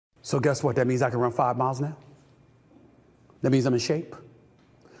So guess what? That means I can run 5 miles now? That means I'm in shape?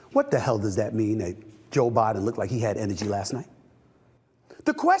 What the hell does that mean that Joe Biden looked like he had energy last night?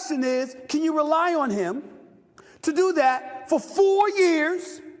 The question is, can you rely on him to do that for 4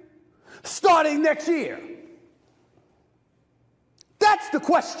 years, starting next year? That's the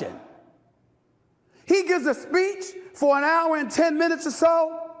question. He gives a speech for an hour and 10 minutes or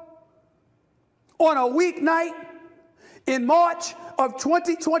so on a weeknight in March of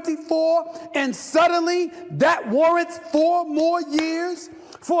 2024, and suddenly that warrants 4 more years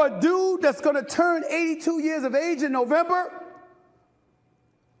for a dude that's going to turn 82 years of age in November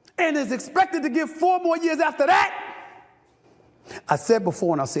and is expected to give 4 more years after that. I said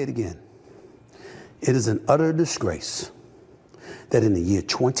before and I'll say it again. It is an utter disgrace that in the year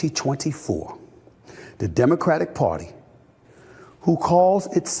 2024, the Democratic Party, who calls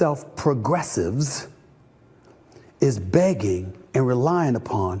itself progressives, is begging and relying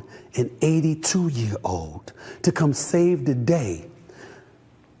upon an 82-year-old to come save the day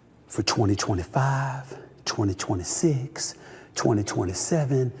for 2025, 2026,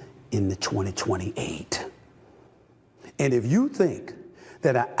 2027, into 2028. And if you think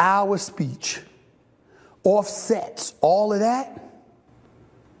that an hour speech offsets all of that,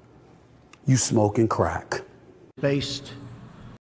 you smoking crack. Based